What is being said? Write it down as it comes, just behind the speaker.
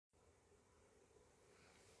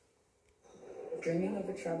Dreaming of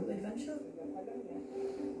a travel adventure?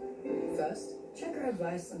 First, check our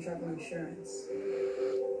advice on travel insurance.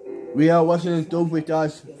 We are watching Dobre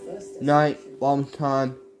Cars night, one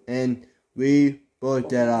time, and we both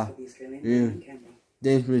that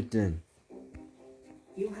this written.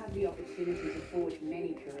 You'll have the opportunity to forge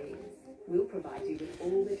many careers. We'll provide you with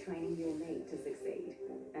all the training you'll need to succeed.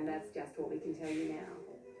 And that's just what we can tell you now.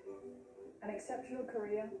 An exceptional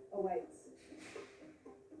career awaits.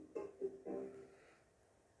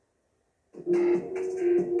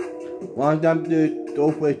 Welcome to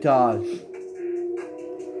Dobre Cars.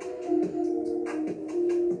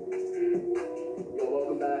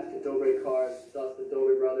 Welcome back to Dobre Cars. It's us, the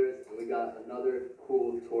Dobre brothers, and we got another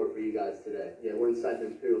cool tour for you guys today. Yeah, we're inside the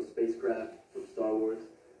Imperial spacecraft from Star Wars.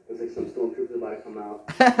 Looks like some stormtroopers about to come out.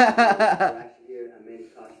 We're actually here at Manny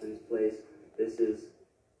Koshman's place. This is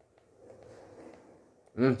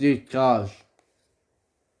Empty cars.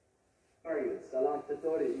 How are you? Salam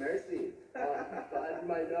Tatori, merci. As you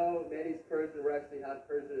might know, Manny's Persian, we actually have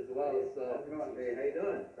Persian as well. So, hey, how you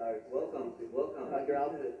doing? Sorry. Welcome. How's your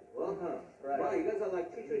outfit? Welcome. Right. Wow, you guys are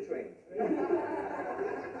like teacher trained.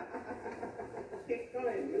 Keep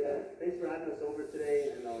going. Thanks for having us over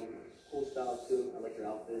today, and cool style too. I like your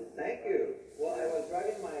outfit. Thank you. Well, I was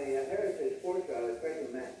driving my Heritage Porsche. I was trying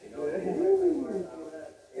to match, you know.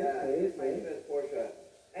 Yeah, it's my newest Porsche.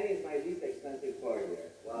 And it's my least expensive car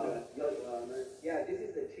here. Wow. Yeah, this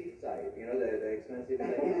is the cheap side, you know, the expensive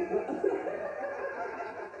side.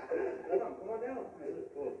 Come on down.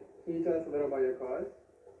 Cool. Can you tell us a little about your cars?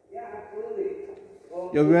 Yeah, absolutely.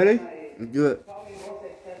 Well, You ready? Let's do it.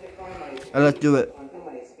 Let's do it.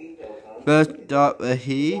 First start with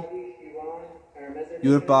here.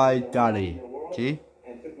 You by Daddy. See?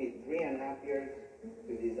 And took me 3.5 years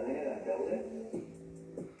to design it and build it.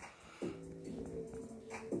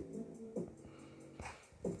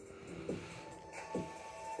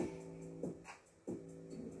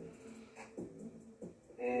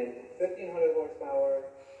 And 1,500 horsepower,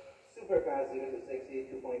 super fast 0 to 60,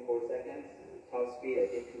 2.4 seconds. Top speed I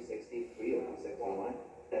did 260, 361.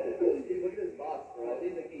 Look at this box, bro.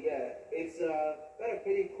 This is the key, yeah. It's kind of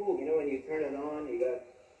pretty cool. You know, when you turn it on, you got,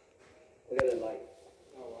 look at the light.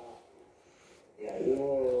 Oh, wow. Yeah.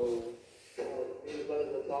 Whoa. These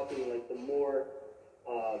brothers are talking, like, the more,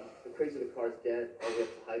 the crazier the cars get, or get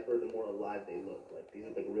hyper, the more alive they look. Like, these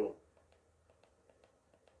are, like, real.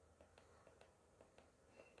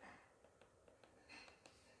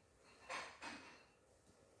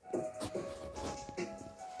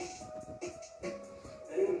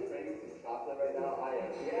 Anyone craving some chocolate right now? I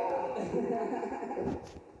am. Yeah.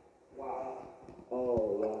 Wow.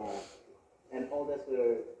 Oh, wow. And all this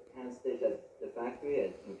were hand stitched at the factory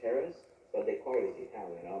in Paris, but the car is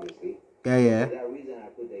Italian, obviously. Yeah. For that reason, I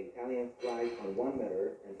put the Italian flag on one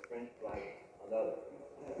mirror and French flag on the other.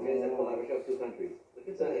 Because it's a collaboration of two countries.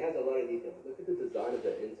 So it has a lot of detail. Look at the design of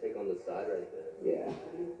the intake on the side right there. Yeah.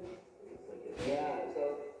 Yeah,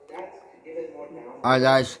 so that's to give it more down. Alright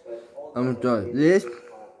guys, I'm done. This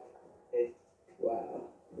Wow.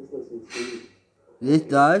 This looks insane. this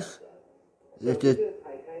does. This is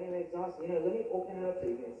Titanium exhaust. You know, let me open it up so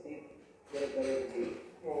you can see, get a better view.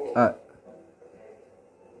 alright.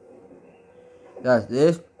 That's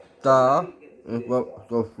this star is what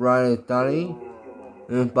the Friday study.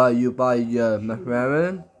 And by you buy your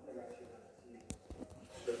McLaren.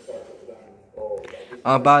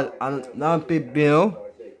 About another big bill.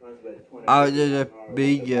 I did a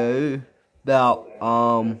video about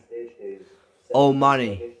old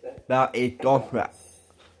money about a golf rap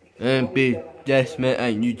and big Desmond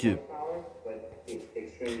and YouTube. But it's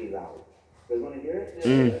extremely loud. You guys want to hear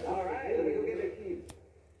it? All right, let me go get the keys.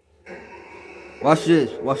 Watch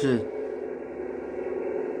this, watch this.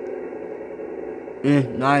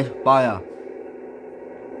 Nice fire.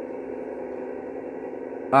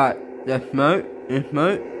 Alright, the smoke,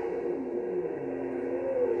 smoke.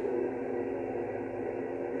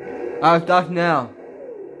 Alright, stop now.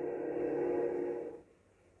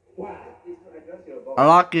 Wow. I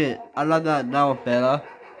like it. I like that now better.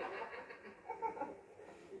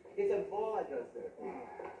 It's a ball adjuster.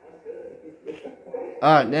 That's good.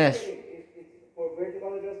 Alright, next. It's for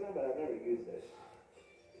vertical adjustment, but I've never used it.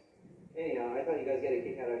 Anyhow, I thought you guys get a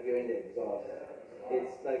kick out of hearing the exhaust.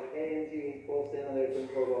 It's like AMG full cylinder twin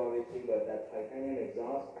turbo, obviously, but that titanium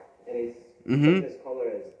exhaust, and it's this color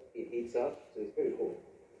as it heats up, so it's pretty cool.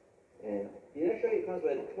 And did I show you it comes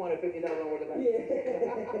with $250 worth of battery?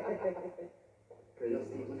 Crazy.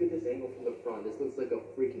 Look at this angle from the front. This looks like a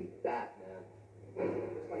freaking bat, man.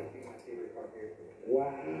 This might be my favorite car here.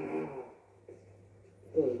 Wow.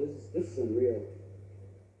 Oh, this is unreal.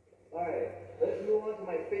 Alright, let's move on to to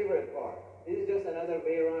my favorite car. This is just another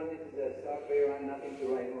Veyron. This is a stock Veyron, nothing to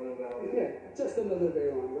write home about. Yeah, just another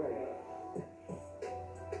Veyron, right?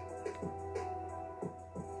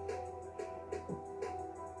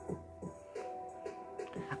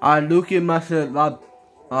 I look at myself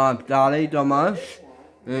Daddy Thomas,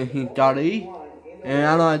 and his daddy, and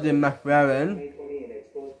I like the McLaren. Made for me in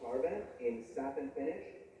exposed carbon in satin finish,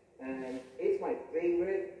 and it's my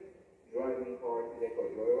favorite driving car today for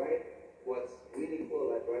joyride. What's really cool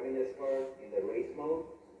about driving this car in the race mode,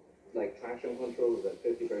 like traction control is at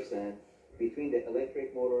 50%. Between the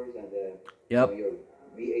electric motors and the Yep. your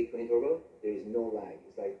V8 twin turbo, there is no lag.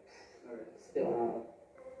 It's like still.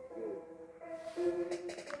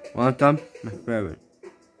 One time, McLaren.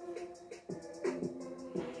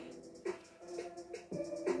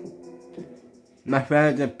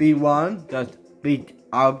 McLaren the B1 that beat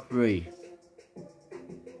R3.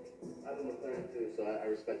 I have a McLaren too, so I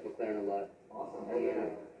respect McLaren a lot. Awesome.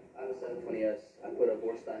 I have a 720S. I put a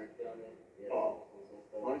Vorsteiner kit on it. Yeah. Oh.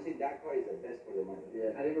 Honestly, that car is the best for the money.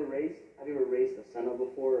 Yeah. Have you ever raced a Senna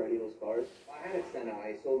before or any of those cars? I had a Senna.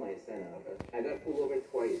 I sold my Senna. I got pulled over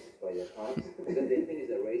twice by the cops because they think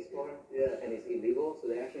it's a race car. Yeah. And it's illegal, so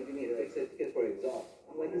they actually give me a fixed ticket for exhaust.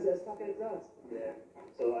 I'm like, this is a fucking exhaust. Yeah.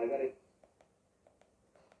 So I got it.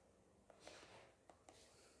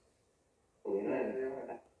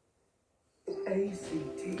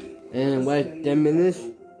 ACT. And wait 10 minutes,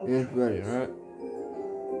 and it's ready, right?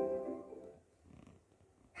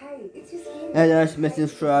 Hey, it's just him. And that's Mr.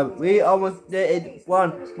 Subscribe. We almost did it.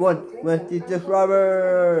 One with the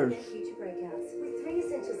subscribers. Future breakouts with 3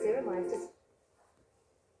 essential ceramides to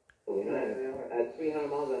At 300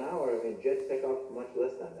 miles an hour, I mean, jets take off much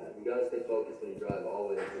less than that. You gotta stay focused when you drive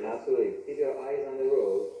always. Absolutely. Keep your eyes on the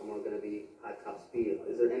road. I'm not gonna be high top speed.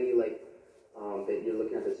 Is there any like that you're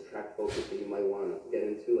looking at this track focus that you might want to get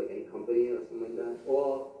into, like any company or something like that?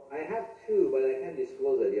 Well, I have two, but I can't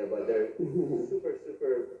disclose it yet, but they're super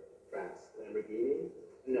fast. Lamborghini?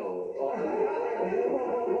 No.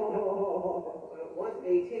 One's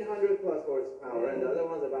 1800 plus horsepower, and the other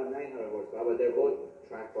one's about 900 horsepower, but they're both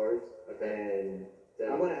track cars. And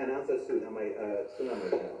I'm going to announce it soon on my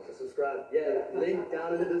channel. So subscribe. Yeah, link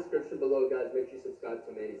down in the description below, guys. Make sure you subscribe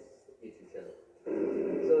to Manny's YouTube channel.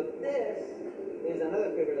 So this is another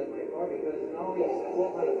favorite of my car because not only is it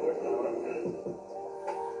 1200 horsepower,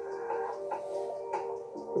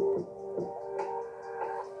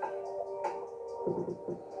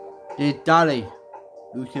 The daddy.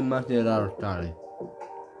 You can make it out of daddy.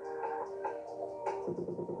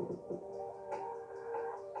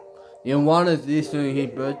 And one is this on his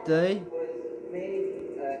birthday. was made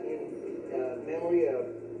in memory of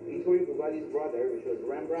Vittorio Bugati's brother, which was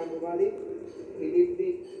Rembrandt Bugatti. He did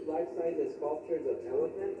big life-size sculptures of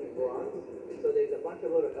elephants in bronze. So there's a bunch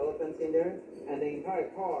of little elephants in there, and the entire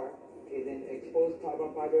car is in exposed carbon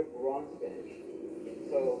fiber bronze finish.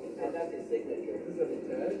 So, and that's his signature. Is this a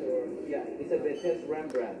Vitesse or? Yeah, it's a Vitesse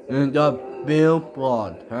Rembrandt. So, And the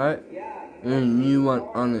billboard, right? yeah. And new one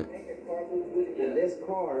on it. In this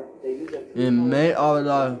car, they use a And made all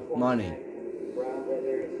the money. brown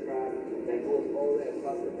leather strap that goes all the way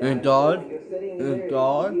across the back. And God, When you're sitting and there,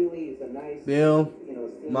 God, it really is a nice, bill,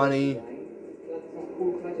 seamless money. design. Got some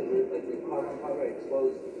cool touches with like the carbon fiber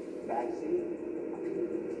exposed back seat.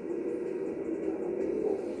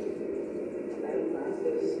 And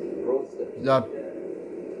fastest roadster.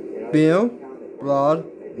 the bill, blood,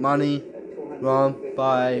 money, run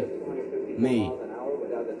by me.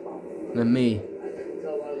 The me. I can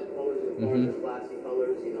tell a lot of the colors of the cars Mhm. are classy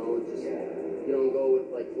colors, just you don't go with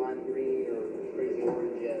like lime green or crazy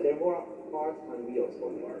orange yet. They're more parts on wheels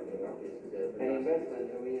for the art, And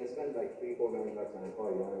investment, when you spend like $3-4 million on a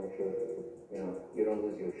car, you want to make sure, you don't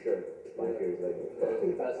lose your shirt 5 years later.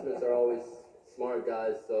 Investments are always smart,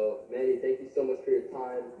 guys. So, Manny, thank you so much for your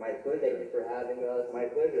time. My pleasure. Thank you for having us. My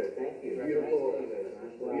pleasure. Thank you. Beautiful, Nice meeting you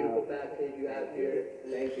guys, man. beautiful back page you have here.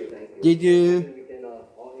 Thank you. Thank you. Did you? We can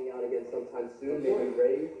all hang out again sometime soon, maybe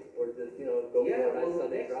race or just go for a nice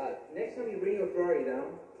Sunday drive. Next time you bring your Ferrari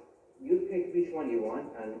down, you pick which one you want,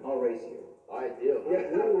 and I'll race you. All right, deal.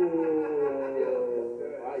 Yeah.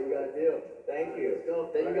 All right, you got a deal. Thank you. Let's go.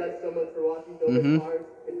 Thank you guys so much for watching Dobre Cars.